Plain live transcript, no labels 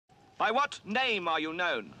By what name are you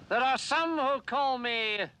known? There are some who call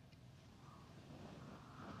me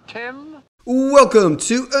Tim. Welcome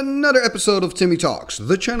to another episode of Timmy Talks,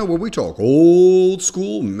 the channel where we talk old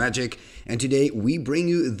school magic. And today we bring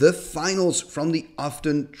you the finals from the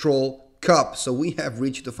Uthden Troll Cup. So we have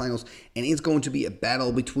reached the finals, and it's going to be a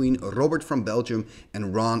battle between Robbert from Belgium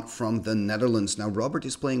and Ron from the Netherlands. Now Robbert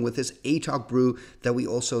is playing with his Atog brew that we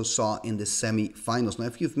also saw in the semi-finals. Now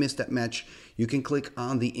if you've missed that match, you can click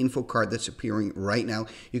on the info card that's appearing right now.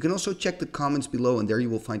 You can also check the comments below, and there you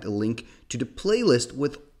will find a link to the playlist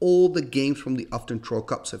with all the games from the Uthden Troll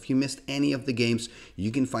Cup. So if you missed any of the games,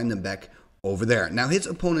 you can find them back over there. Now his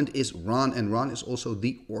opponent is Ron, and Ron is also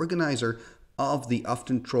the organizer of the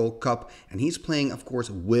Uthden Troll Cup, and he's playing, of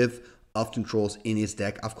course, with Uthden Trolls in his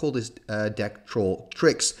deck. I've called his deck Troll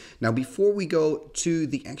Tricks. Now before we go to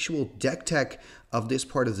the actual deck tech of this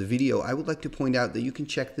part of the video, I would like to point out that you can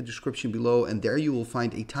check the description below, and there you will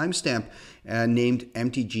find a timestamp named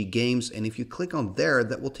MTG Games, and if you click on there,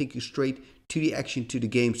 that will take you straight to the action, to the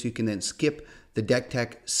game, so you can then skip the deck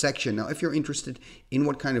tech section. Now if you're interested in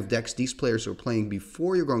what kind of decks these players are playing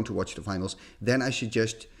before you're going to watch the finals, then I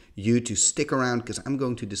suggest you to stick around, because I'm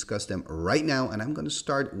going to discuss them right now, and I'm going to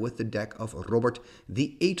start with the deck of Robbert,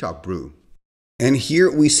 the Atog brew. And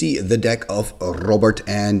here we see the deck of Robbert,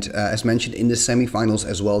 and as mentioned in the semifinals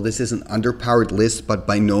as well, this is an underpowered list, but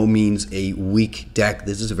by no means a weak deck.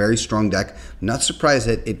 This is a very strong deck. Not surprised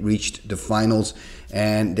that it reached the finals,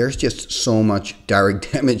 and there's just so much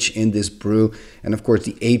direct damage in this brew, and of course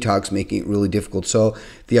the Atog's making it really difficult. So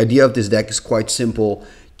the idea of this deck is quite simple.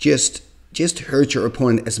 Just hurt your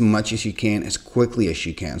opponent as much as you can, as quickly as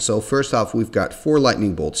you can. So first off, we've got 4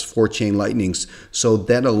 lightning bolts, 4 chain lightnings. So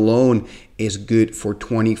that alone is good for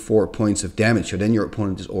 24 points of damage. So then your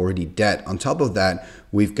opponent is already dead. On top of that,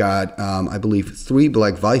 we've got, I believe, 3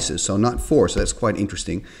 black vices. So not 4, so that's quite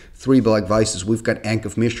interesting. 3 black vices. We've got Ankh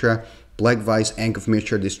of Mishra, Black Vice, Ankh of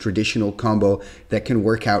Mishra, this traditional combo that can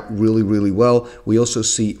work out really, really well. We also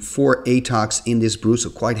see 4 Atogs in this brew,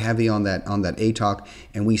 so quite heavy on that Atog.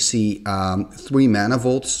 And we see 3 mana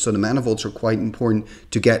volts. So the mana volts are quite important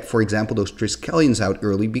to get, for example, those Triskelions out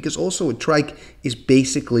early, because also a trike is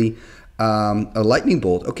basically a lightning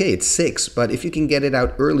bolt. Okay, it's 6, but if you can get it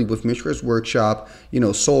out early with Mishra's Workshop, you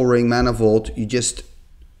know, Soul Ring, Mana Volt, you just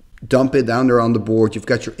dump it down there on the board. You've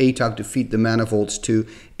got your Atog to feed the mana volts too.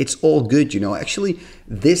 It's all good, you know. Actually,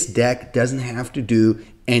 this deck doesn't have to do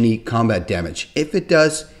any combat damage. If it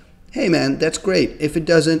does, hey man, that's great. If it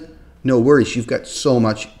doesn't, no worries. You've got so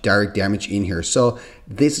much direct damage in here. So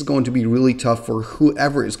this is going to be really tough for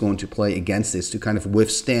whoever is going to play against this to kind of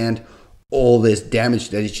withstand all this damage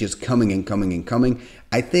that is just coming and coming and coming.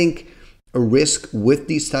 I think a risk with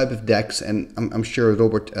these type of decks, and I'm sure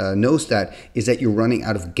Robbert knows that, is that you're running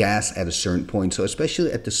out of gas at a certain point. So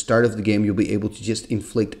especially at the start of the game, you'll be able to just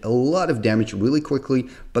inflict a lot of damage really quickly,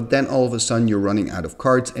 but then all of a sudden you're running out of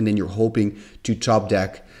cards, and then you're hoping to top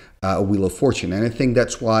deck a Wheel of Fortune. And I think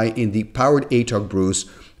that's why in the powered Atog brews,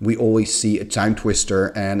 we always see a Time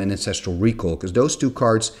Twister and an Ancestral Recall, because those 2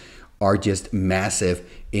 cards are just massive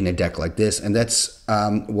in a deck like this. And that's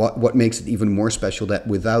what makes it even more special, that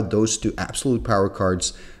without those 2 absolute power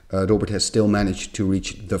cards, Robbert has still managed to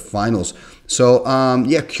reach the finals. So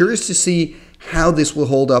yeah, curious to see how this will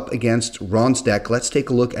hold up against Ron's deck. Let's take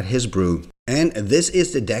a look at his brew. And this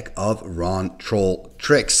is the deck of Ron Troll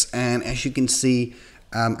Tricks. And as you can see,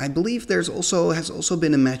 I believe has also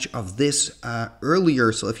been a match of this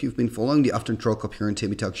earlier. So if you've been following the Uthden Troll Cup here in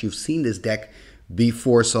Timmy Talks, you've seen this deck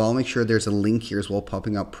before, so I'll make sure there's a link here as well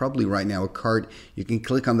popping up probably right now, a card. You can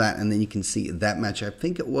click on that, and then you can see that match. I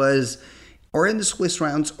think it was or in the Swiss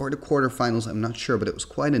rounds or the quarterfinals, I'm not sure, but it was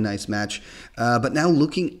quite a nice match. But now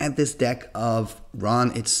looking at this deck of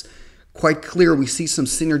Ron, it's quite clear we see some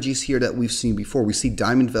synergies here that we've seen before. We see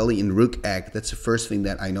Diamond Valley and Rook Egg. That's the first thing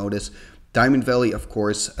that I noticed. Diamond Valley, of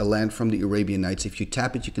course, a land from the Arabian Nights. If you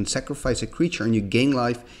tap it, you can sacrifice a creature and you gain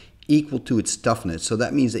life equal to its toughness. So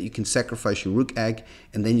that means that you can sacrifice your Rook Egg,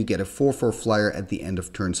 and then you get a 4/4 flyer at the end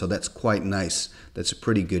of turn. So that's quite nice. That's a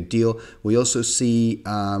pretty good deal. We also see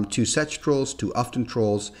 2 Sedge Trolls, 2 Uthden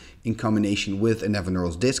Trolls in combination with a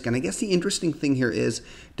Nevinyrral's Disc. And I guess the interesting thing here is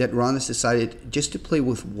that Ron has decided just to play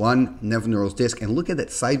with 1 Nevinyrral's Disc. And look at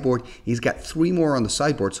that sideboard. He's got 3 more on the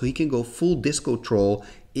sideboard, so he can go full Disco Troll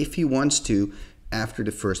if he wants to after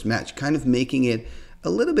the first match, kind of making it a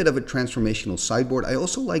little bit of a transformational sideboard. I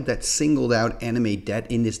also like that singled out Animate Dead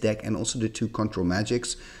in this deck, and also the 2 Control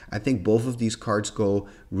Magics. I think both of these cards go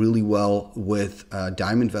really well with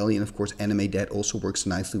Diamond Valley, and of course Animate Dead also works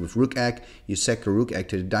nicely with Rook Egg. You sack a Rook Egg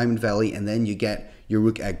to the Diamond Valley, and then you get your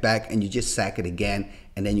Rook Egg back, and you just sack it again,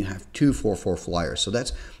 and then you have 2 4/4 flyers. So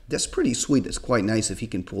that's That's pretty sweet. That's quite nice if he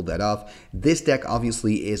can pull that off. This deck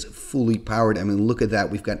obviously is fully powered. I mean, look at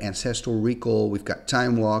that. We've got Ancestral Recall, we've got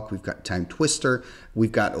Time Walk, we've got Time Twister,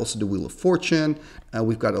 we've got also the Wheel of Fortune.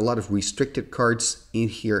 We've got a lot of restricted cards in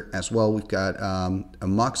here as well. We've got a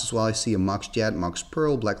Mox as well. I see a Mox Jet, Mox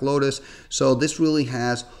Pearl, Black Lotus. So this really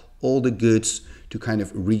has all the goods to kind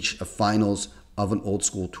of reach a finals of an old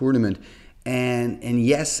school tournament. And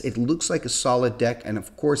yes, it looks like a solid deck. And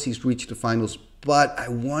of course, he's reached the finals. But I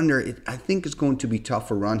wonder, I think it's going to be tough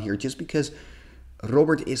for Ron here just because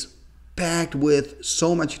Robbert is packed with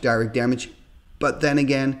so much direct damage. But then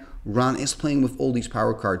again, Ron is playing with all these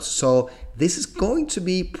power cards. So this is going to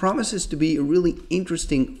be, promises to be a really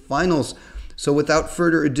interesting finals. So without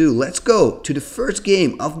further ado, let's go to the first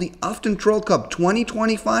game of the Uthden Troll Cup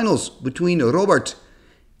 2020 finals between Robbert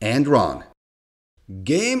and Ron.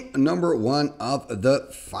 Game number 1 of the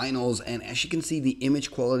finals, and as you can see, the image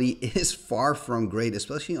quality is far from great,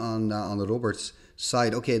 especially on the Robbert's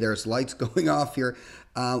side. Okay, there's lights going off here.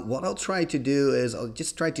 What I'll try to do is I'll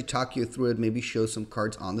just try to talk you through it, maybe show some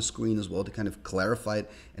cards on the screen as well to kind of clarify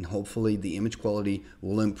it, and hopefully the image quality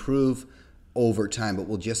will improve over time, but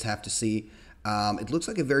we'll just have to see. It looks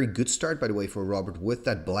like a very good start, by the way, for Robbert with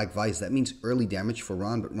that Black Vice. That means early damage for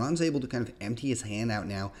Ron, but Ron's able to kind of empty his hand out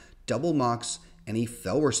now, double Mox, and a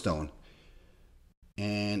Felwar Stone.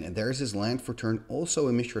 And there's his land for turn, also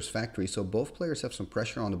a Mishra's Factory, so both players have some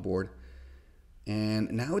pressure on the board.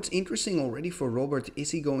 And now it's interesting already for Robbert. Is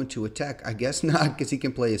he going to attack? I guess not, because he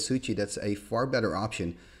can play a Suchi. That's a far better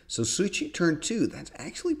option. So Suchi turn 2, that's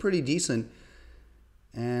actually pretty decent.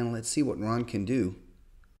 And let's see what Ron can do.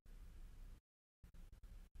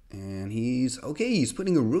 And he's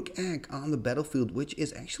putting a Rook Egg on the battlefield, which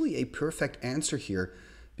is actually a perfect answer here.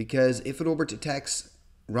 Because if Robbert attacks,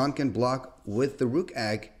 Ron can block with the Rook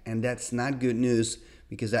Egg, and that's not good news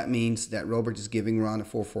because that means that Robbert is giving Ron a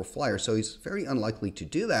 4/4 flyer, so he's very unlikely to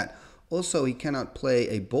do that. Also, he cannot play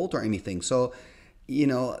a Bolt or anything, so you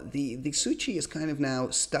know the Suchi is kind of now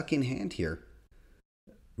stuck in hand here.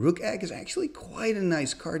 Rook Egg is actually quite a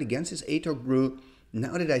nice card against his Atog brew.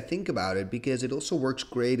 Now that I think about it, because it also works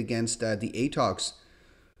great against the Atogs.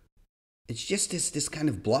 It's just this kind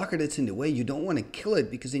of blocker that's in the way. You don't want to kill it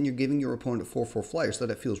because then you're giving your opponent a 4/4 flyer, so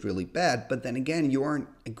that feels really bad. But then again, you are an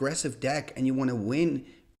aggressive deck and you want to win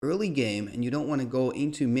early game and you don't want to go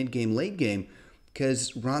into mid game, late game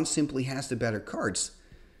because Ron simply has the better cards.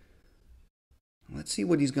 Let's see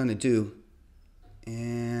what he's going to do.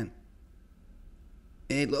 And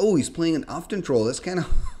oh, he's playing an Uthden Troll. That's kind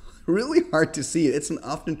of really hard to see it. It's an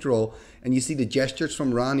Uthden Troll, and you see the gestures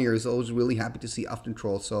from Ron here. Is always really happy to see Uthden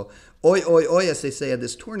Troll. So, oi, oi, oi, as they say at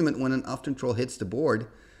this tournament when an Uthden Troll hits the board.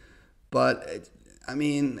 But, I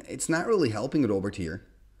mean, it's not really helping Robbert here.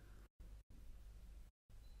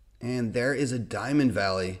 And there is a Diamond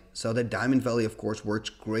Valley. So that Diamond Valley, of course, works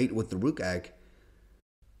great with the Rook Egg.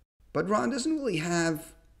 But Ron doesn't really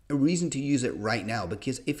have a reason to use it right now,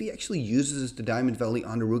 because if he actually uses the Diamond Valley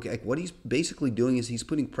on the Rook Egg, what he's basically doing is he's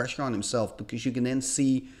putting pressure on himself, because you can then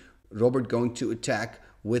see Robbert going to attack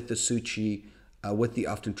with the Suchi, with the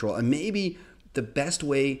Uthden Troll. And maybe the best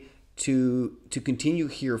way to continue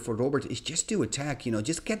here for Robbert is just to attack, you know,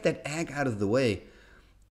 just get that egg out of the way.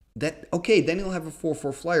 Okay, then he'll have a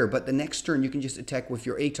 4/4 flyer, but the next turn you can just attack with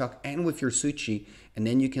your Atog and with your Suchi, and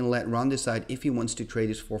then you can let Ron decide if he wants to trade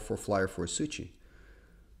his 4/4 flyer for a Suchi.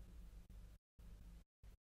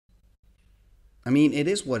 I mean, it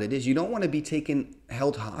is what it is. You don't want to be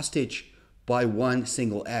held hostage by one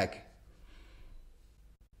single egg.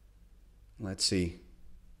 Let's see.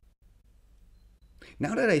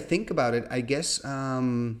 Now that I think about it, I guess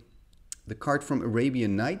the card from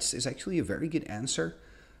Arabian Nights is actually a very good answer.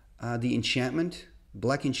 The enchantment,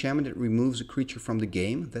 black enchantment that removes a creature from the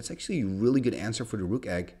game. That's actually a really good answer for the Rook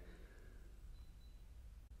Egg.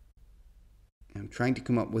 I'm trying to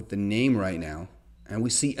come up with the name right now. And we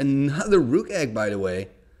see another Rook Egg, by the way.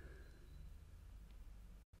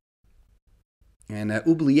 And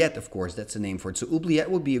Oubliette, of course, that's the name for it. So Oubliette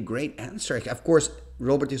would be a great answer. Of course,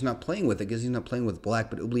 Robbert is not playing with it because he's not playing with black,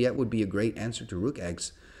 but Oubliette would be a great answer to Rook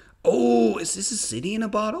Eggs. Oh, is this a City in a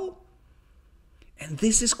Bottle? And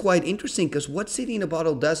this is quite interesting because what City in a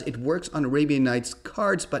Bottle does, it works on Arabian Nights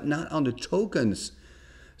cards, but not on the tokens.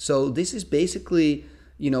 So this is basically,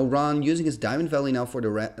 you know, Ron using his Diamond Valley now for the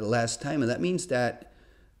last time, and that means that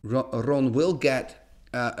Ron will get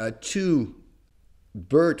 2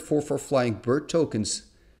 bird 4/4 flying bird tokens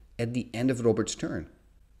at the end of Robbert's turn.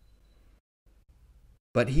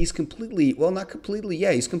 But he's completely, well, not completely,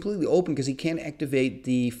 yeah, he's completely open because he can't activate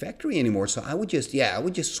the factory anymore. So I would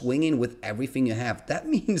just swing in with everything you have. That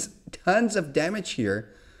means tons of damage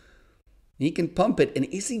here. He can pump it. And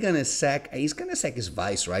is he going to sack? He's going to sack his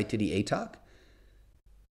Vice, right, to the Atog?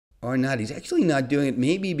 Or not. He's actually not doing it.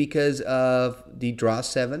 Maybe because of the draw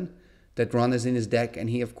 7 that Ron is in his deck. And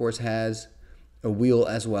he, of course, has a wheel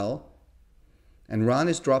as well. And Ron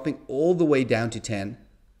is dropping all the way down to 10.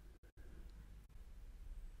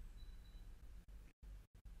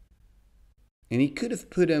 And he could have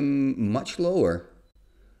put him much lower.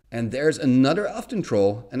 And there's another Uthden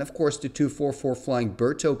Troll. And of course the 2/4/4 flying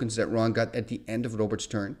bird tokens that Ron got at the end of Robbert's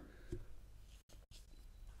turn.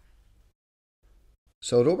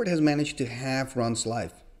 So Robbert has managed to halve Ron's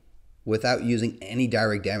life without using any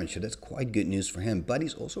direct damage. So that's quite good news for him. But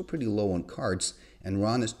he's also pretty low on cards. And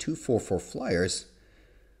Ron has 2/4/4 flyers.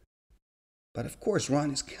 But of course,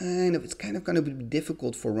 Ron is it's kind of going to be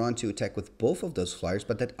difficult for Ron to attack with both of those flyers.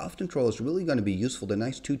 But that Uthden Troll is really going to be useful. The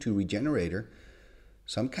nice 2/2 regenerator.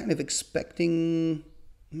 So I'm kind of expecting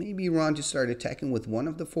maybe Ron to start attacking with one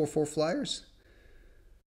of the 4/4 flyers.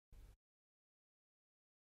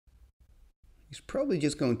 He's probably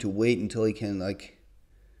just going to wait until he can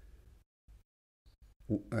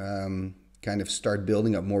kind of start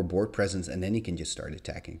building up more board presence, and then he can just start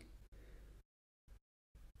attacking.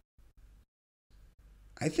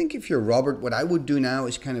 I think if you're Robbert, what I would do now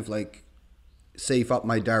is kind of like save up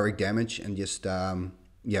my direct damage and just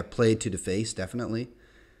play it to the face, definitely.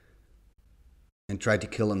 And try to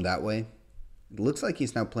kill him that way. It looks like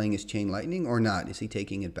he's now playing his Chain Lightning, or not. Is he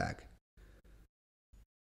taking it back?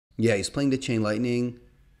 Yeah, he's playing the Chain Lightning.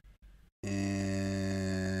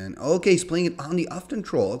 And okay, he's playing it on the Uthden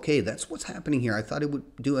Troll. Okay, that's what's happening here. I thought it would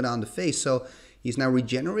do it on the face. So he's now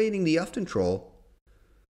regenerating the Uthden Troll.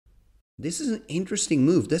 This is an interesting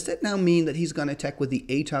move. Does that now mean that he's going to attack with the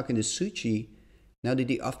Atog and the Suchi now that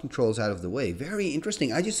the Uthden Troll is out of the way? Very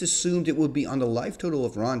interesting. I just assumed it would be on the life total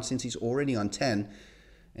of Ron since he's already on 10.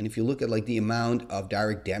 And if you look at like the amount of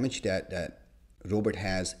direct damage that Robbert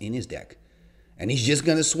has in his deck. And he's just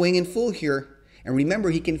going to swing in full here. And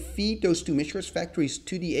remember, he can feed those 2 Mishra's Factories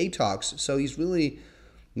to the Atogs. So he's really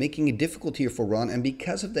making it difficult here for Ron. And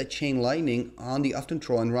because of that Chain Lightning on the Uthden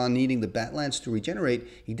Troll and Ron needing the Badlands to regenerate,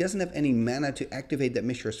 he doesn't have any mana to activate that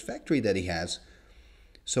Mishra's Factory that he has.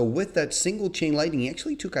 So with that single Chain Lightning, he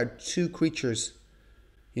actually took out 2 creatures,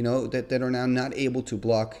 that are now not able to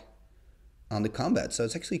block on the combat. So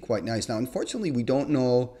it's actually quite nice. Now, unfortunately, we don't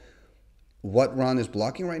know what Ron is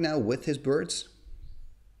blocking right now with his birds.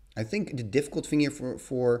 I think the difficult thing here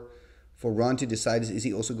for Ron to decide is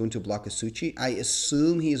he also going to block a Suchi? I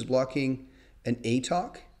assume he is blocking an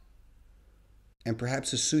Atog and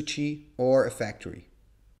perhaps a Suchi or a Factory.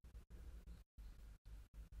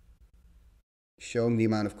 Showing the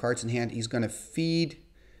amount of cards in hand. He's going to feed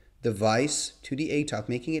the Vice to the Atog,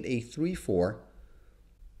 making it a 3/4.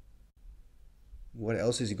 What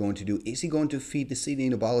else is he going to do? Is he going to feed the City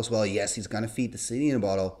in a Bottle as well? Yes, he's going to feed the City in a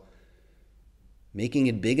Bottle, making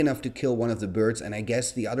it big enough to kill one of the birds. And I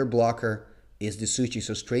guess the other blocker is the Suchi.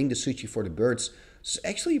 So trading the Suchi for the birds. So it's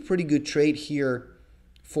actually a pretty good trade here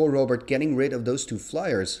for Robbert, getting rid of those 2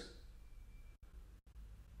 flyers.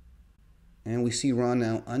 And we see Ron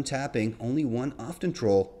now untapping only 1 Uthden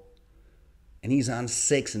Troll. And he's on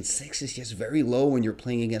 6. And 6 is just very low when you're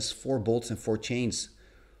playing against 4 bolts and 4 chains.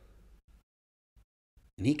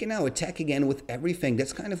 And he can now attack again with everything.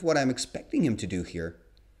 That's kind of what I'm expecting him to do here.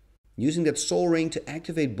 Using that Soul Ring to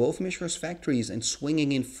activate both Mishra's Factories and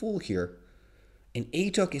swinging in full here. And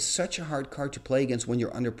Atog is such a hard card to play against when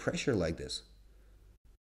you're under pressure like this.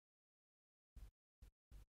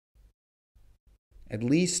 At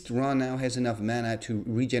least Ron now has enough mana to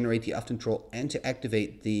regenerate the Uthden Troll and to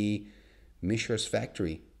activate the Mishra's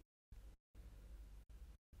Factory.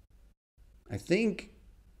 I think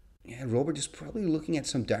Robbert is probably looking at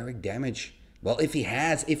some direct damage. Well, if he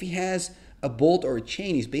has a bolt or a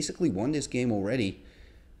chain, he's basically won this game already,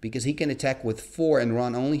 because he can attack with 4 and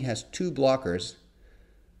Ron only has 2 blockers.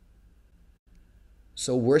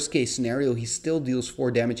 So worst case scenario, he still deals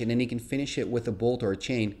 4 damage and then he can finish it with a bolt or a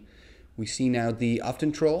chain. We see now the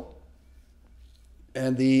Uthden Troll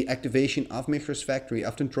and the activation of Mishra's Factory.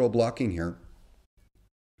 Uthden Troll blocking here.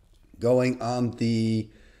 Going on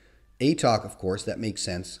the Atog, of course, that makes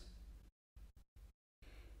sense.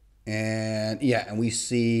 And yeah, and we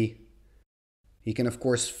see he can, of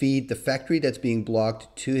course, feed the factory that's being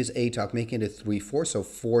blocked to his Atog, making it a 3/4, so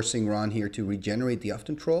forcing Ron here to regenerate the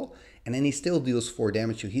Uthden Troll. And then he still deals 4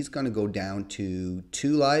 damage, so he's going to go down to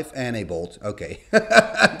 2 life and a bolt. Okay,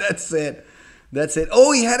 that's it. That's it.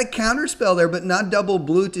 Oh, he had a counter spell there, but not double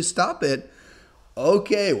blue to stop it.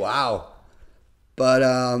 Okay, wow. But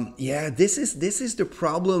yeah, this is the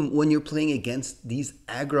problem when you're playing against these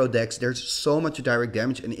aggro decks. There's so much direct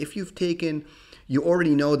damage, and if you've taken you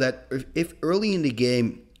already know that if early in the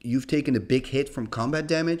game you've taken a big hit from combat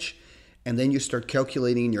damage, and then you start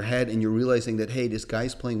calculating in your head and you're realizing that, hey, this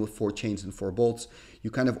guy's playing with 4 chains and 4 bolts,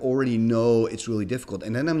 you kind of already know it's really difficult.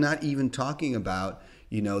 And then I'm not even talking about,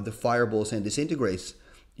 you know, the fireballs and disintegrates,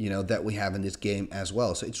 you know, that we have in this game as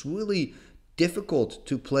well. So it's really difficult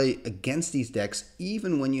to play against these decks,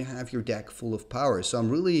 even when you have your deck full of power. So I'm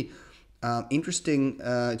really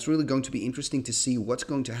it's really going to be interesting to see what's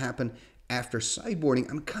going to happen after sideboarding.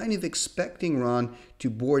 I'm kind of expecting Ron to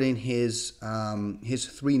board in his 3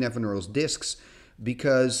 Nevinyrral's discs,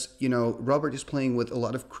 because, you know, Robbert is playing with a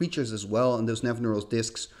lot of creatures as well, and those Nevinyrral's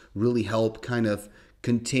discs really help kind of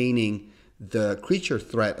containing the creature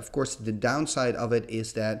threat. Of course, the downside of it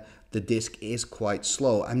is that the disc is quite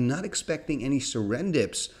slow. I'm not expecting any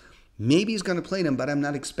Serendips. Maybe he's going to play them, but I'm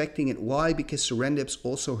not expecting it. Why? Because Serendips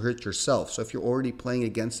also hurt yourself. So if you're already playing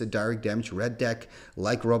against a direct damage red deck,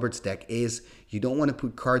 like Robbert's deck is, you don't want to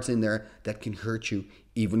put cards in there that can hurt you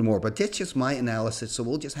even more. But that's just my analysis, so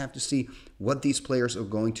we'll just have to see what these players are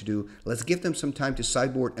going to do. Let's give them some time to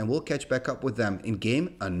sideboard, and we'll catch back up with them in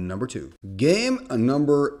game number 2. Game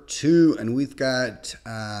number 2, and we've got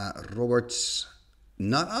Robert's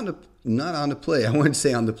not on the play. I wouldn't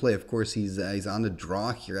say on the play. Of course, he's on the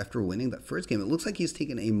draw here after winning that first game. It looks like he's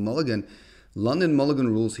taken a mulligan. London mulligan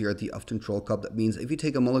rules here at the Uthden Troll Cup. That means if you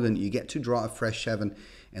take a mulligan, you get to draw a fresh 7.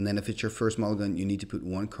 And then if it's your first mulligan, you need to put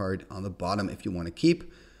 1 card on the bottom if you want to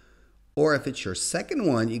keep. Or if it's your second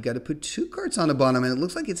one, you got to put 2 cards on the bottom. And it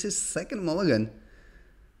looks like it's his second mulligan.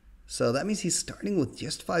 So that means he's starting with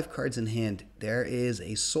just 5 cards in hand. There is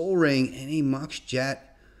a Soul Ring and a Mox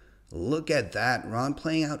Jet. Look at that. Ron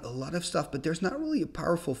playing out a lot of stuff, but there's not really a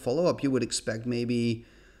powerful follow-up. You would expect maybe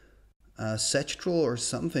Setchtroll or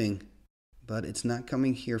something, but it's not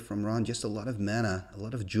coming here from Ron. Just a lot of mana, a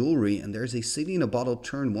lot of jewelry, and there's a City in a Bottle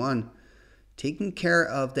turn 1, taking care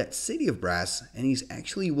of that City of Brass, and he's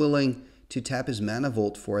actually willing to tap his Mana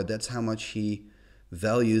Vault for it. That's how much he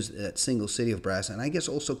values that single City of Brass, and I guess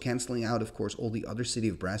also canceling out, of course, all the other City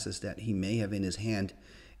of Brasses that he may have in his hand.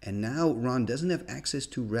 And now Ron doesn't have access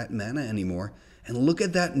to red mana anymore. And look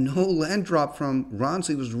at that, no land drop from Ron.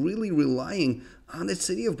 So he was really relying on the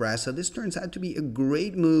City of Brass. So this turns out to be a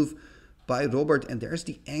great move by Robbert. And there's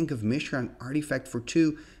the Ankh of Mishra, an artifact for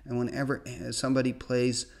 2. And whenever somebody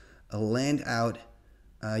plays a land out,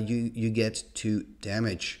 you get 2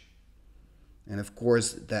 damage. And of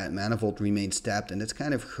course, that Mana Vault remains tapped. And it's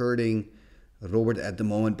kind of hurting Robbert at the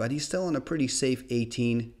moment. But he's still on a pretty safe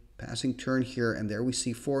 18. Passing turn here, and there we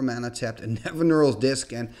see 4 mana tapped, and Nevinyrral's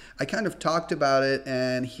Disc, and I kind of talked about it,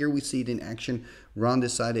 and here we see it in action. Ron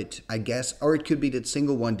decided, I guess, or it could be that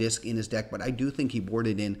single 1 disc in his deck, but I do think he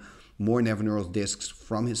boarded in more Nevinyrral's Discs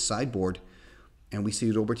from his sideboard, and we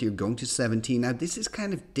see Robbert here going to 17. Now, this is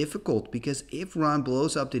kind of difficult, because if Ron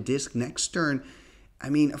blows up the disc next turn,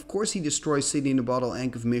 I mean, of course he destroys City in the Bottle,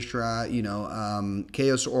 Ankh of Mishra, you know,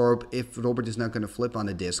 Chaos Orb, if Robbert is not going to flip on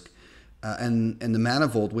the disc. And the Mana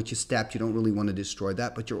Vault, which is tapped, you don't really want to destroy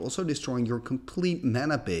that, but you're also destroying your complete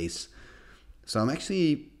mana base. So I'm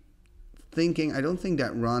actually thinking, I don't think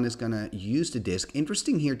that Ron is going to use the disc.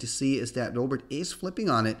 Interesting here to see is that Robbert is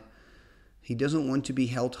flipping on it. He doesn't want to be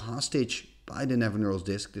held hostage by the Nevinyrral's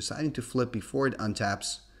Disc, deciding to flip before it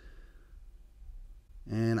untaps.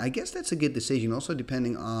 And I guess that's a good decision, also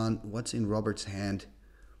depending on what's in Robbert's hand.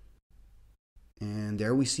 And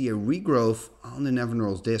there we see a regrowth on the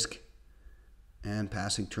Nevinyrral's Disc. And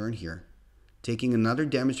passing turn here. Taking another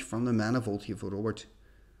damage from the Mana Vault here for Robbert.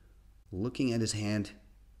 Looking at his hand.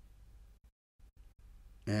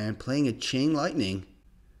 And playing a Chain Lightning.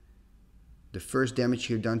 The first damage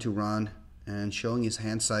here done to Ron. And showing his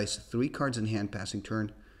hand size. 3 cards in hand passing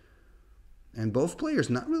turn. And both players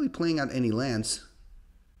not really playing out any lands.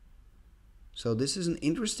 So this is an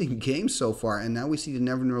interesting game so far. And now we see the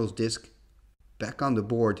Nevinyrral's Disc back on the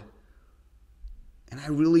board. And I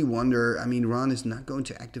really wonder, I mean, Ron is not going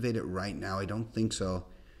to activate it right now. I don't think so.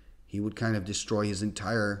 He would kind of destroy his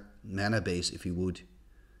entire mana base if he would.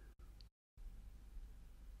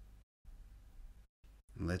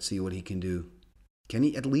 Let's see what he can do. Can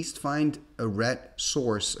he at least find a red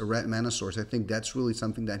source, a red mana source? I think that's really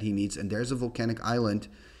something that he needs. And there's a Volcanic Island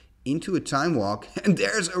into a Time Walk. And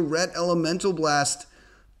there's a red Elemental Blast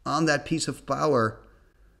on that piece of power.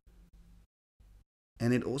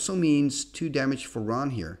 And it also means 2 damage for Ron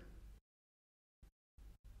here.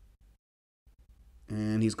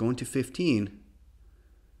 And he's going to 15.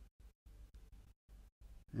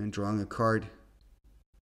 And drawing a card.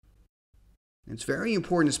 It's very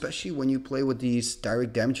important, especially when you play with these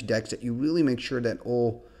direct damage decks, that you really make sure that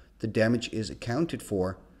all the damage is accounted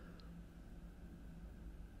for.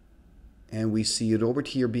 And we see Robbert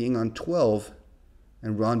here being on 12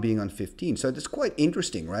 and Ron being on 15. So that's quite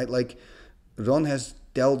interesting, right? Like Ron has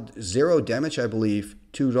dealt 0 damage, I believe,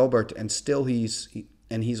 to Robbert, and still he's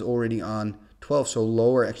already on 12, so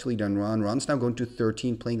lower actually than Ron. Ron's now going to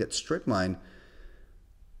 13, playing that strip mine.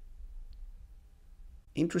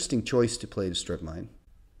 Interesting choice to play the strip mine.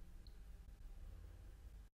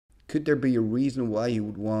 Could there be a reason why you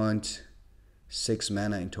would want 6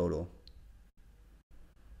 mana in total?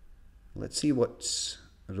 Let's see what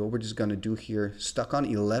Robbert is going to do here. Stuck on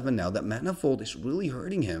 11 now. That mana vault is really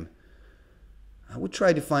hurting him. I would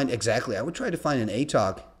try to find an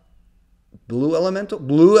Atog. Blue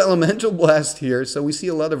elemental blast here. So we see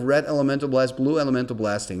a lot of red elemental blast, blue elemental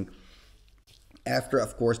blasting. After,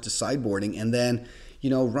 of course, the sideboarding. And then, you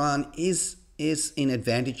know, Ron is in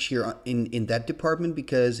advantage here in that department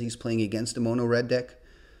because he's playing against the mono red deck.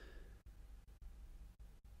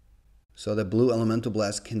 So the blue elemental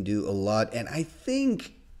blast can do a lot. And I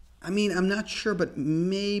think, I mean, I'm not sure, but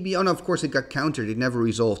maybe, oh no, of course it got countered. It never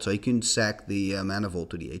resolved, so he couldn't sack the mana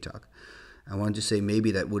vault to the Atog. I wanted to say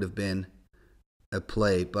maybe that would have been a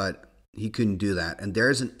play, but he couldn't do that. And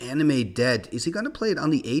there's an anime dead. Is he going to play it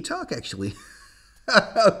on the Atog, actually?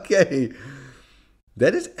 Okay.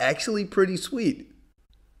 That is actually pretty sweet.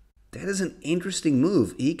 That is an interesting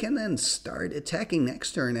move. He can then start attacking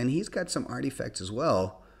next turn, and he's got some artifacts as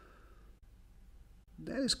well.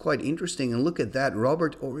 That is quite interesting. And look at that.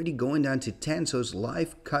 Robbert already going down to 10, so his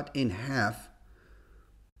life cut in half.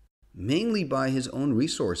 Mainly by his own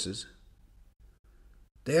resources.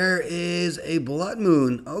 There is a Blood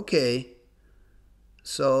Moon. Okay.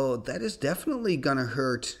 So that is definitely going to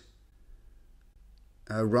hurt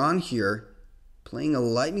Ron here. Playing a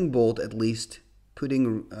Lightning Bolt at least.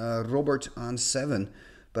 Putting Robbert on 7.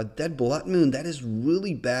 But that Blood Moon, that is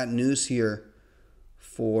really bad news here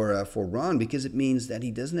for Ron, because it means that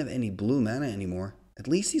he doesn't have any blue mana anymore. At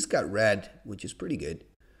least he's got red, which is pretty good.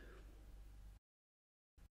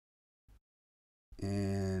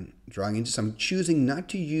 And drawing into some, choosing not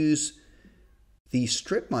to use the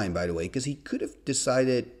strip mine, by the way, because he could have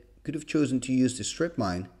chosen to use the strip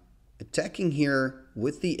mine. Attacking here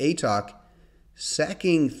with the Atog,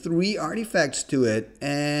 sacking 3 artifacts to it,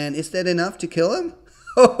 and is that enough to kill him?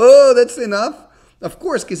 Oh, that's enough. Of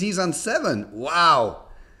course, because he's on 7. Wow.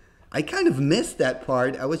 I kind of missed that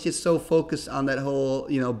part. I was just so focused on that whole,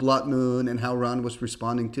 you know, Blood Moon and how Ron was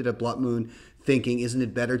responding to the Blood Moon, thinking, isn't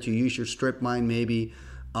it better to use your strip mine maybe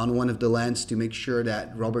on one of the lands to make sure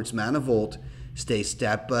that Robbert's mana vault stays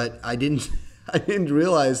tapped? But I didn't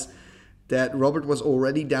realize that Robbert was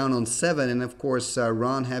already down on 7, and of course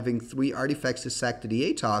Ron having 3 artifacts to sack to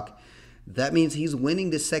the Atog. That means he's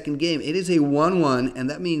winning the second game. It is a 1-1, and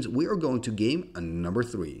that means we are going to game number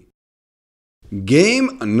 3.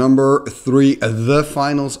 Game number 3, the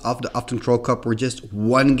finals of the Uthden Troll Cup. We're just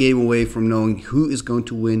 1 game away from knowing who is going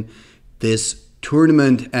to win this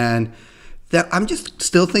tournament, and that I'm just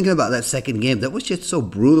still thinking about that second game. That was just so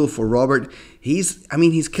brutal for Robbert. He's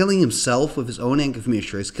killing himself with his own Anchor of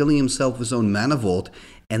Mishra. He's killing himself with his own mana vault,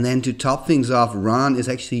 and then to top things off, Ron is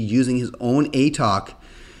actually using his own Atog,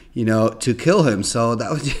 you know, to kill him. So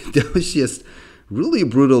that was just really a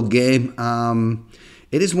brutal game.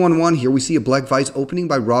 It is 1-1 here. We see a Black Vise opening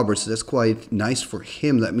by Robbert, so that's quite nice for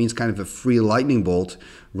him. That means kind of a free Lightning Bolt.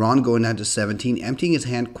 Ron going down to 17, emptying his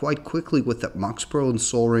hand quite quickly with that Mox Pearl and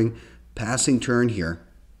Soul Ring. Passing turn here.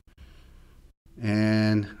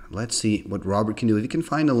 And let's see what Robbert can do. If he can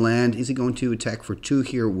find a land, is he going to attack for 2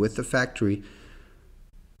 here with the factory?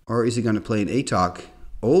 Or is he going to play an Atog?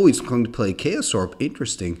 Oh, he's going to play Chaos Orb.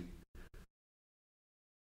 Interesting.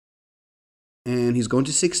 And he's going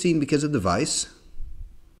to 16 because of the Vice.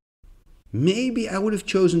 Maybe I would have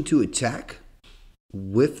chosen to attack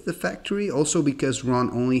with the factory. Also because Ron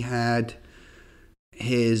only had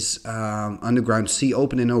his Underground Sea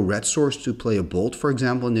open and no red source to play a Bolt, for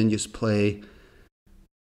example, and then just play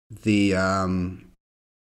the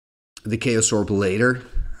Chaos Orb later.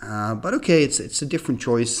 But okay, it's a different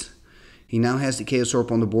choice. He now has the Chaos Orb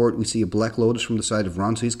on the board. We see a Black Lotus from the side of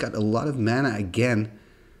Ron, so he's got a lot of mana again.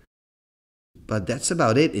 But that's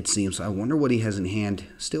about it, it seems. I wonder what he has in hand.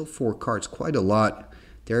 Still 4 cards, quite a lot.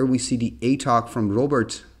 There we see the Atog from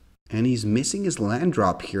Robbert. And he's missing his land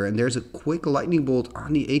drop here. And there's a quick Lightning Bolt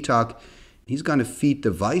on the Atog. He's going to feed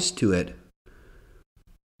the Vice to it.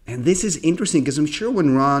 And this is interesting because I'm sure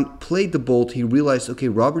when Ron played the Bolt, he realized, okay,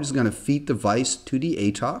 Robbert is going to feed the Vice to the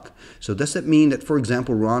Atog. So does that mean that, for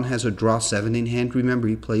example, Ron has a draw 7 in hand? Remember,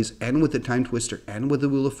 he plays and with the Time Twister and with the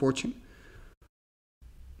Wheel of Fortune.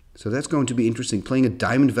 So that's going to be interesting. Playing a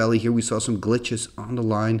Diamond Valley here. We saw some glitches on the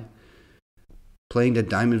line. Playing that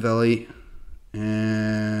Diamond Valley.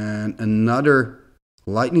 And another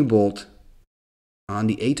lightning bolt on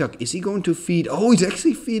the Atog. Is he going to feed? Oh, he's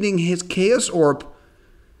actually feeding his Chaos Orb.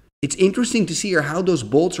 It's interesting to see here how those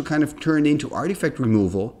bolts are kind of turned into artifact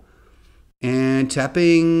removal. And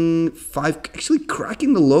tapping 5, actually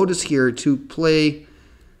cracking the Lotus here to play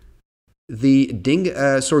the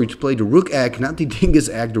to play the Rook Egg, not the Dingus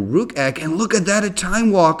Egg, the Rook Egg. And look at that, a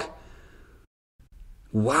Time Walk.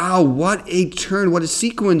 Wow, what a turn, what a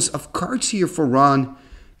sequence of cards here for Ron.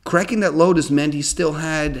 Cracking that Lotus meant he still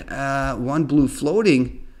had 1 blue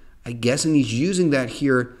floating, I guess, and he's using that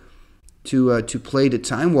here to play the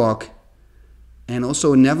Time Walk. And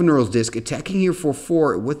also a Nevinyrral's Disc, attacking here for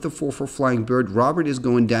 4 with the 4/4 Flying Bird. Robbert is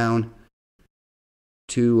going down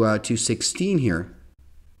to 16 here.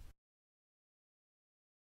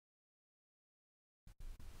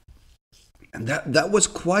 And that was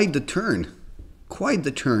quite the turn. Quite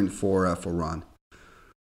the turn for Ron.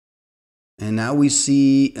 And now we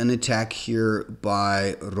see an attack here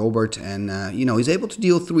by Robbert, and he's able to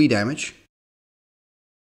deal 3 damage,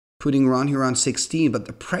 putting Ron here on 16. But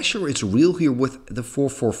the pressure is real here with the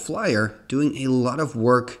 4/4 Flyer, doing a lot of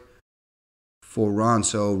work for Ron.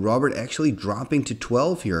 So Robbert actually dropping to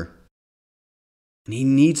 12 here, and he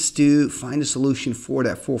needs to find a solution for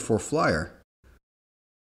that 4/4 Flyer.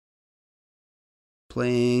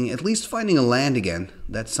 Playing, at least finding a land again.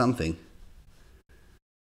 That's something.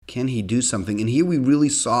 Can he do something? And here we really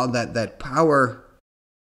saw that power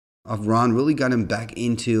of Ron really got him back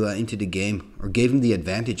into the game, or gave him the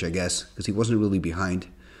advantage, I guess, because he wasn't really behind.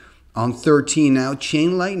 On 13 now,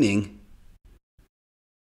 Chain Lightning.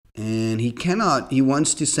 And he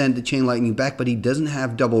wants to send the Chain Lightning back, but he doesn't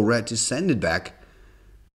have double red to send it back.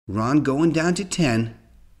 Ron going down to 10.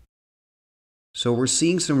 So we're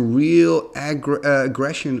seeing some real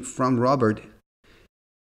aggression from Robbert.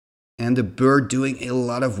 And the bird doing a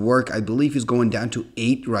lot of work. I believe he's going down to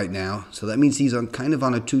 8 right now. So that means he's kind of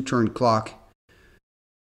on a 2-turn clock.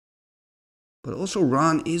 But also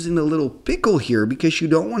Ron is in a little pickle here, because you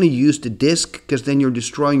don't want to use the disc, because then you're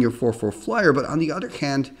destroying your 4/4 Flyer. But on the other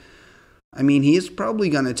hand, I mean, he is probably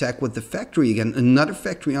going to attack with the factory again. Another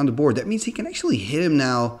factory on the board. That means he can actually hit him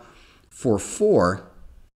now for 4.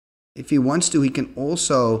 If he wants to, he can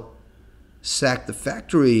also sack the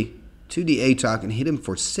factory to the Atog and hit him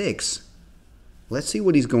for 6. Let's see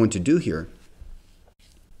what he's going to do here.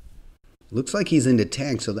 Looks like he's in the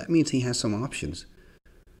tank, so that means he has some options.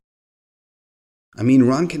 I mean,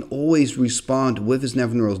 Ron can always respond with his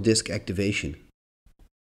Nevinyrral's Disc activation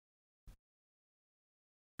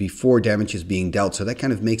before damage is being dealt, so that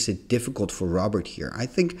kind of makes it difficult for Robbert here. I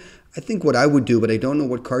think what I would do, but I don't know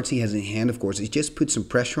what cards he has in hand, of course, is just put some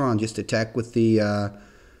pressure on, just attack with the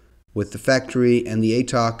factory and the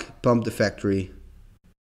Atog, pump the factory,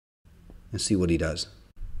 and see what he does.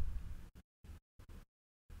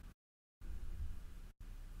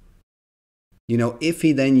 If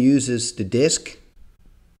he then uses the disc,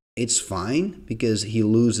 it's fine, because he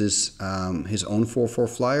loses his own 4/4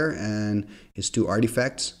 Flyer and his 2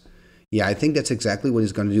 artifacts. Yeah, I think that's exactly what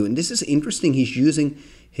he's going to do. And this is interesting. He's using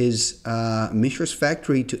his Mishra's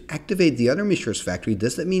Factory to activate the other Mishra's Factory.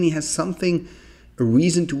 Does that mean he has something, a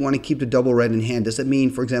reason to want to keep the double red in hand? Does that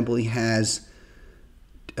mean, for example, he has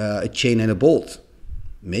a chain and a bolt?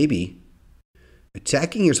 Maybe.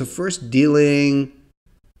 Attacking here. So first dealing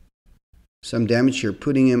some damage here,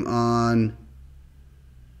 putting him on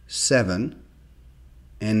 7.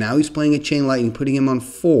 And now he's playing a Chain Lightning, putting him on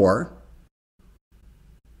 4.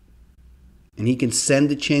 And he can send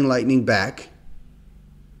the Chain Lightning back.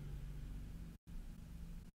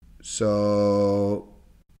 So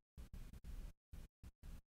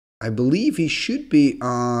I believe he should be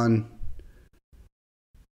on,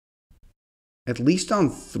 at least on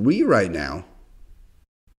 3 right now.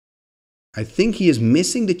 I think he is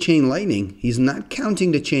missing the Chain Lightning. He's not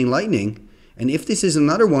counting the Chain Lightning. And if this is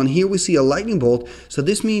another one, here we see a Lightning Bolt. So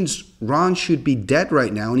this means Ron should be dead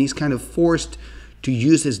right now, and he's kind of forced to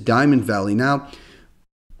use his Diamond Valley. Now,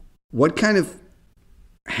 what kind of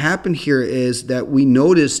happened here is that we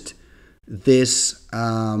noticed this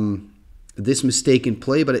this mistake in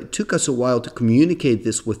play, but it took us a while to communicate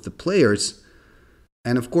this with the players.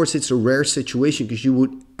 And of course, it's a rare situation, because you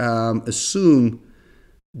would assume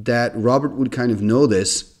that Robbert would kind of know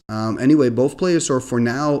this. Anyway, both players are for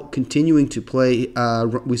now continuing to play.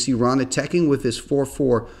 We see Ron attacking with his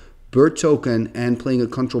 4/4 bird token and playing a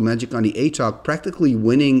control magic on the Atog, practically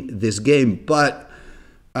winning this game. But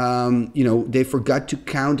they forgot to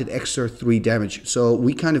count an extra 3 damage. So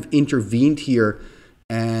we kind of intervened here,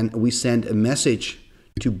 and we sent a message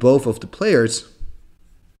to both of the players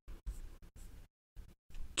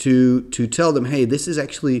to tell them, hey, this is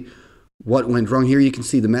actually what went wrong. Here you can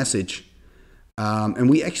see the message. And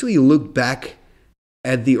we actually look back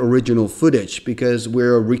at the original footage because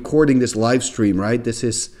we're recording this live stream, right?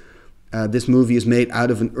 This movie is made out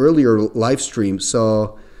of an earlier live stream.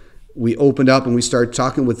 So we opened up and we started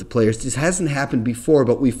talking with the players. This hasn't happened before,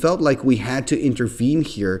 but we felt like we had to intervene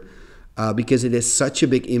here because it has such a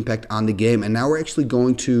big impact on the game. And now we're actually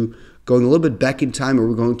going a little bit back in time, and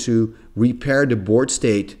we're going to repair the board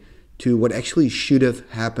state to what actually should have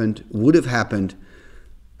happened, would have happened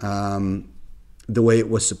the way it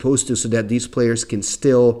was supposed to, so that these players can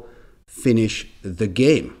still finish the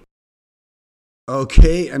game.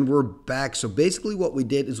 Okay, and we're back. So basically what we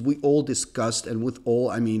did is we all discussed, and with all,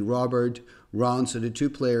 I mean Robbert, Ron, so the two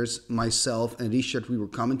players, myself, and Richard, we were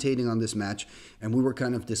commentating on this match, and we were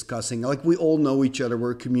kind of discussing, like we all know each other,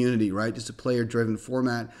 we're a community, right? It's a player-driven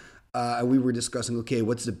format, and we were discussing, okay,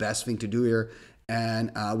 what's the best thing to do here?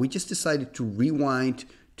 And we just decided to rewind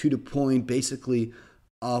to the point, basically,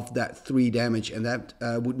 of that 3 damage, and that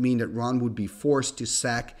would mean that Ron would be forced to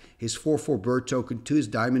sack his 4/4 bird token to his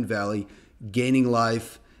Diamond Valley, gaining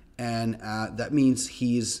life, and that means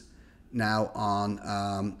he's now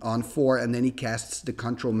on 4, and then he casts the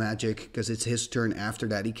control magic because it's his turn. After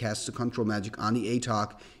that, he casts the control magic on the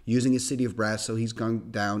Atog using his City of Brass, so he's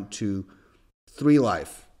going down to 3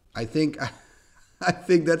 life. I think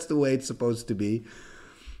that's the way it's supposed to be.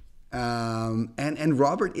 And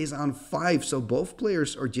Robbert is on 5, so both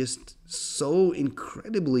players are just so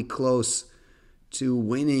incredibly close to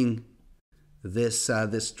winning this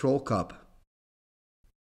Troll Cup.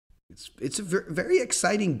 It's a very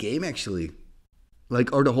exciting game, actually,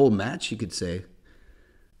 or the whole match, you could say.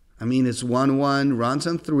 I mean, it's 1-1. Ron's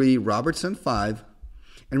on 3, Robert's on 5.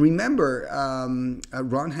 And remember,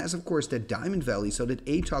 Ron has, of course, that Diamond Valley, so that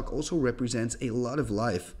Atog also represents a lot of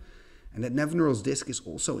life. And that Nevinyrral's Disc is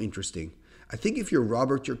also interesting. I think if you're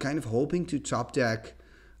Robbert, you're kind of hoping to top deck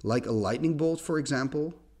like a Lightning Bolt, for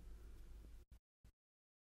example.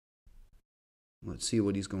 Let's see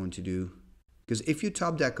what he's going to do. Because if you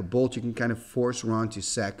top deck a Bolt, you can kind of force Ron to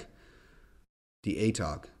sack the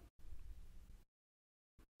Atog.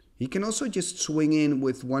 He can also just swing in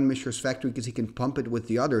with one Mishra's Factory because he can pump it with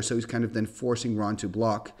the other. So he's kind of then forcing Ron to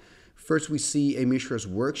block. First we see a Mishra's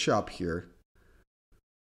Workshop here.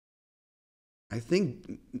 I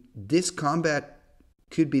think this combat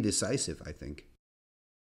could be decisive, I think.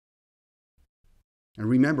 And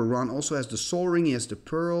remember, Ron also has the Soul Ring, he has the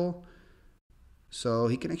Pearl. So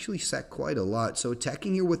he can actually sack quite a lot. So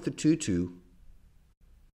attacking here with the 2/2.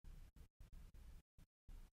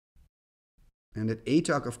 And that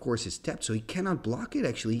Atog, of course, is tapped, so he cannot block it,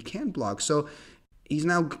 actually. He can't block. So he's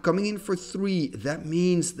now coming in for 3. That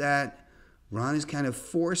means that Ron is kind of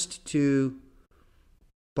forced to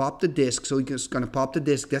pop the disc. So he's going to pop the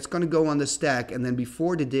disc. That's going to go on the stack. And then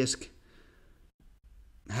before the disc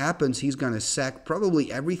happens, he's going to sack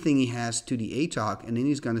probably everything he has to the Atog. And then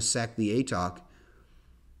he's going to sack the Atog.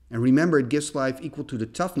 And remember, it gives life equal to the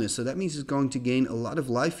toughness. So that means he's going to gain a lot of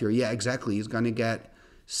life here. Yeah, exactly. He's going to get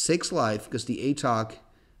 6 life because the Atog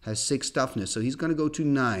has 6 toughness. So he's going to go to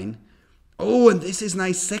 9. Oh, and this is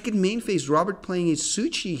nice. Second main phase. Robbert playing his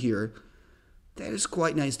Suchi here. That is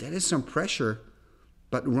quite nice. That is some pressure.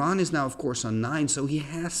 But Ron is now, of course, on 9, so he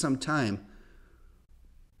has some time.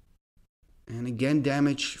 And again,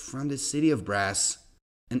 damage from the City of Brass.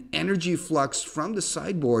 An energy flux from the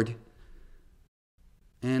sideboard.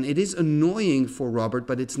 And it is annoying for Robbert,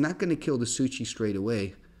 but it's not going to kill the Suchi straight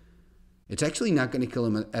away. It's actually not going to kill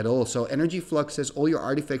him at all. So energy flux says all your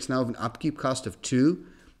artifacts now have an upkeep cost of 2.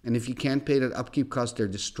 And if you can't pay that upkeep cost, they're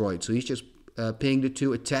destroyed. So he's just paying the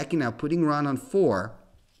 2, attacking now, putting Ron on 4.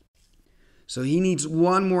 So he needs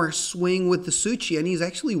one more swing with the Suchi, and he's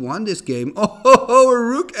actually won this game. Oh, a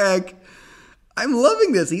Rook Egg. I'm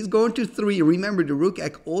loving this. He's going to 3. Remember, the Rook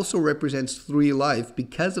Egg also represents 3 life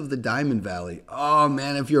because of the Diamond Valley. Oh,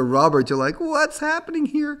 man, if you're Robbert, you're like, what's happening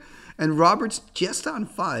here? And Robert's just on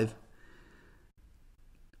 5.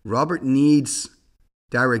 Robbert needs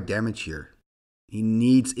direct damage here. He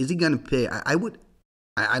needs, is he going to pay? I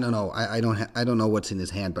don't know. I don't know what's in his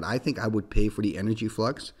hand, but I think I would pay for the energy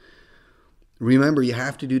flux. Remember, you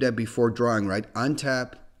have to do that before drawing, right?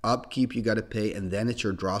 Untap, upkeep, you got to pay, and then it's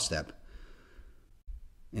your draw step.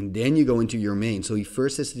 And then you go into your main. So he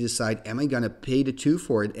first has to decide, am I going to pay the 2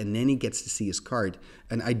 for it? And then he gets to see his card.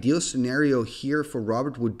 An ideal scenario here for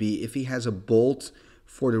Robbert would be if he has a Bolt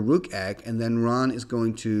for the Rook Egg, and then Ron is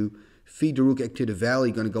going to feed the Rook Egg to the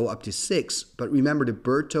Valley, going to go up to 6. But remember, the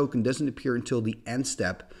bird token doesn't appear until the end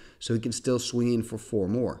step, so he can still swing in for 4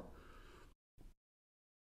 more.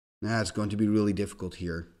 Now it's going to be really difficult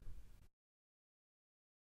here.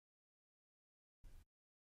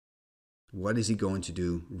 What is he going to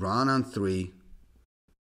do? Ron on 3.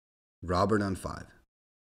 Robbert on 5.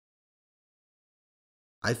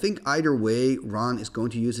 I think either way, Ron is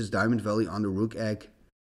going to use his Diamond Valley on the Rook Egg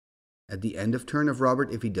at the end of turn of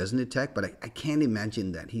Robbert if he doesn't attack. But I can't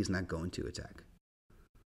imagine that he's not going to attack.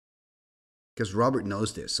 Because Robbert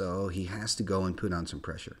knows this, so he has to go and put on some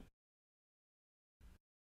pressure.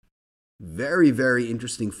 Very, very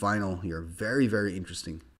interesting final here. Very, very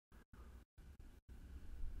interesting.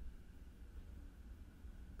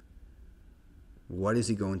 What is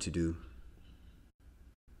he going to do?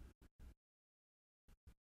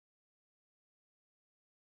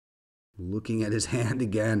 Looking at his hand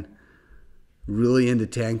again. Really in the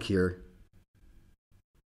tank here.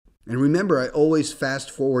 And remember, I always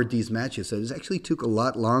fast forward these matches, so this actually took a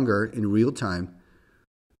lot longer in real time.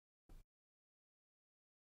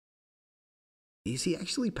 Is he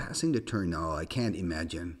actually passing the turn? No, I can't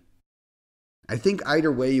imagine. I think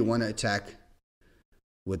either way you want to attack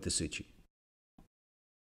with the Suchi.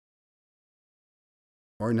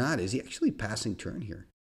 Or not. Is he actually passing turn here?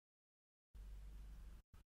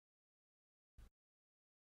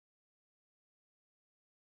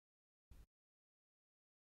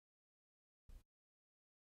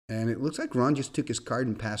 And it looks like Ron just took his card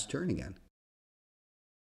and passed turn again.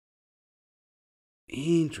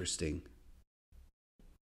 Interesting.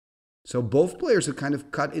 So both players are kind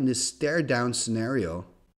of cut in this stare down scenario.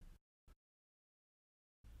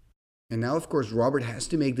 And now, of course, Robbert has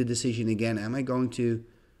to make the decision again. Am I going to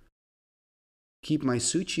keep my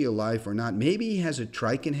Suchi alive or not? Maybe he has a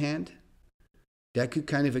trike in hand. That could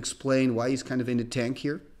kind of explain why he's kind of in the tank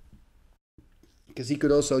here. Because he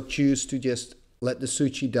could also choose to just let the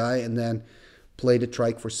Suchi die and then play the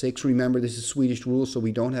trike for 6. Remember, this is Swedish rules, so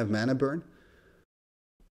we don't have mana burn.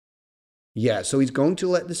 Yeah, so he's going to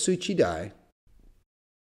let the Suchi die.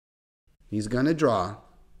 He's going to draw.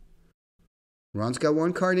 Ron's got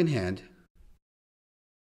one card in hand.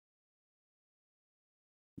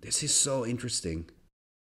 This is so interesting.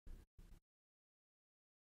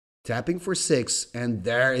 Tapping for 6, and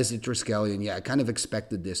there is a Triskelion. Yeah, I kind of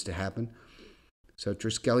expected this to happen. So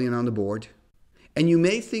Triskelion on the board. And you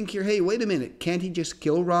may think here, hey, wait a minute. Can't he just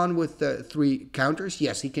kill Ron with 3 counters?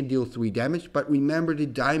 Yes, he can deal 3 damage. But remember the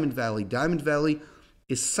Diamond Valley. Diamond Valley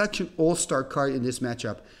is such an all-star card in this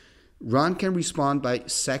matchup. Ron can respond by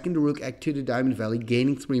sacking the Rook Egg to the Diamond Valley,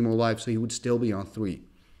 gaining 3 more life, so he would still be on 3.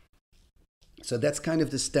 So that's kind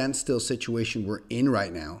of the standstill situation we're in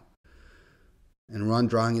right now. And Ron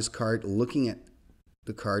drawing his card, looking at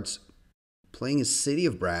the cards, playing his City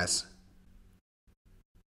of Brass.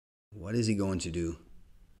 What is he going to do?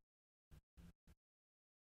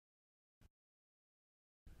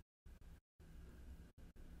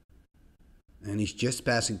 And he's just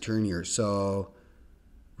passing turn here. So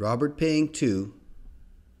Robbert paying 2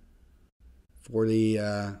 for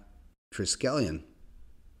the Triskelion.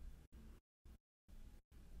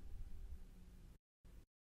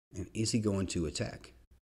 And is he going to attack?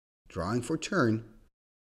 Drawing for turn.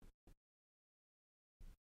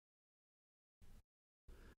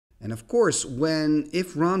 And of course,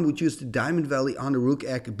 if Ron would use the Diamond Valley on the Rook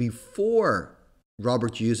Egg before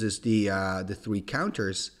Robbert uses the 3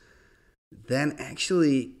 counters, then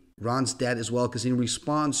actually Ron's dead as well, because in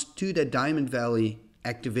response to that Diamond Valley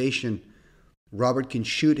activation, Robbert can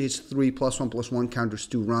shoot his 3 +1/+1 counters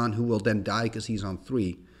to Ron, who will then die because he's on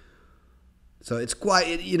 3. So it's quite,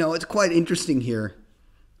 it's quite interesting here,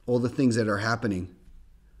 all the things that are happening.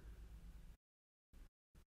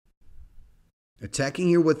 Attacking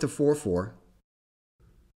here with the 4/4.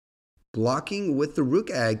 Blocking with the Rook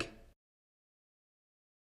Egg.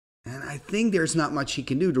 And I think there's not much he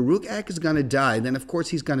can do. The Rook Egg is going to die. Then, of course,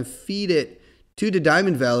 he's going to feed it to the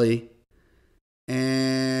Diamond Valley.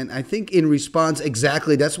 And I think in response,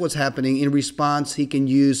 exactly, that's what's happening. In response, he can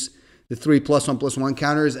use the 3 +1/+1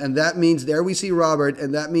 counters. And that means, there we see Robbert.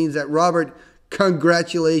 And that means that, Robbert,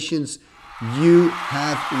 congratulations. You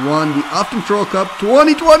have won the Uthden Troll Cup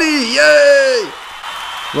 2020. Yay!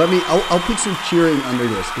 I'll put some cheering under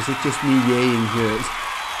this, because it's just me yaying here.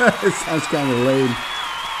 It sounds kind of lame.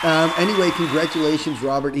 Anyway, congratulations,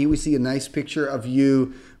 Robbert. Here we see a nice picture of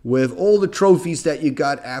you with all the trophies that you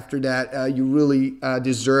got after that. You really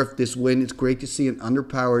deserved this win. It's great to see an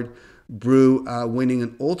underpowered brew winning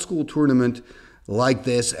an old school tournament like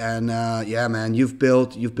this. And yeah, man, you've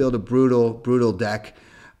built a brutal deck.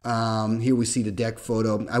 Here we see the deck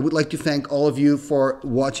photo. I would like to thank all of you for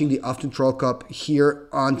watching the Uthden Troll Cup here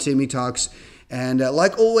on Timmy Talks. And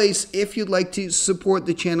like always, if you'd like to support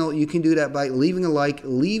the channel, you can do that by leaving a like,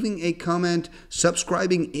 leaving a comment,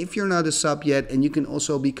 subscribing if you're not a sub yet, and you can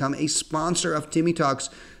also become a sponsor of Timmy Talks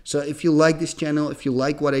So if you like this channel, if you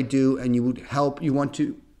like what I do, and you want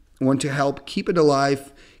to help keep it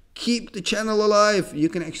alive, keep the channel alive, you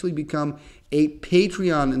can actually become a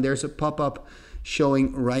Patreon, and there's a pop-up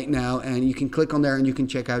showing right now, and you can click on there and you can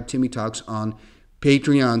check out Timmy Talks on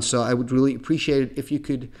Patreon. So I would really appreciate it if you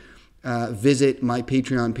could visit my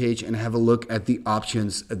Patreon page and have a look at the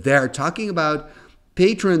options there. Talking about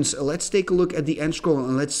patrons, let's take a look at the end scroll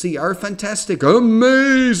and let's see our fantastic,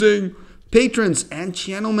 amazing patrons and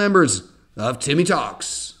channel members of Timmy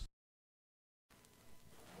Talks.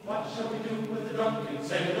 What shall we do with the drunken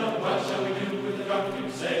sailor? What shall we do with the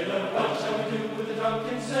drunken sailor? What shall we do with the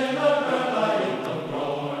drunken sailor? Early in the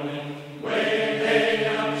morning, way hey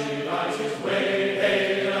and up she rises, way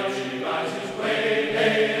hey and up she rises, way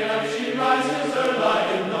hey and up she rises. Early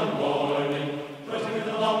in the morning, put him in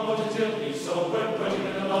the longboat until he's sober, put him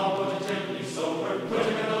in the longboat until he's sober, put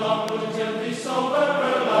him in the longboat until he's sober.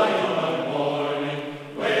 Early in the morning,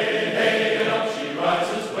 way hey and up she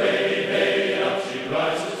rises, way hey and up she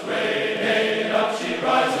rises.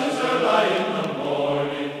 Rises early in the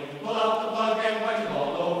morning. Pull out the plug and wet him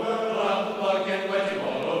all over. Pull out the plug and wet him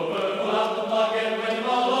all over. Pull out the plug and wet him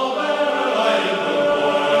all over. Early in the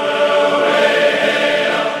morning. Way hey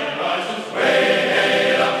up she rises. Way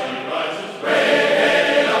hey up she rises. Way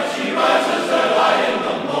hey up she rises early in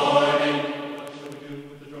the morning. What shall we do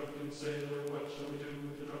with the drunken sailor? What shall we do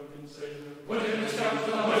with the drunken sailor? Put him in the scouts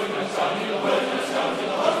to the hood, my son. Put him in the scouts to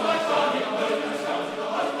the hood, my son. Put him in the scouts to the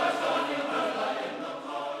hood, my son.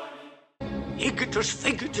 Icketus,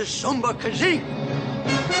 ficketus, somber, kazee.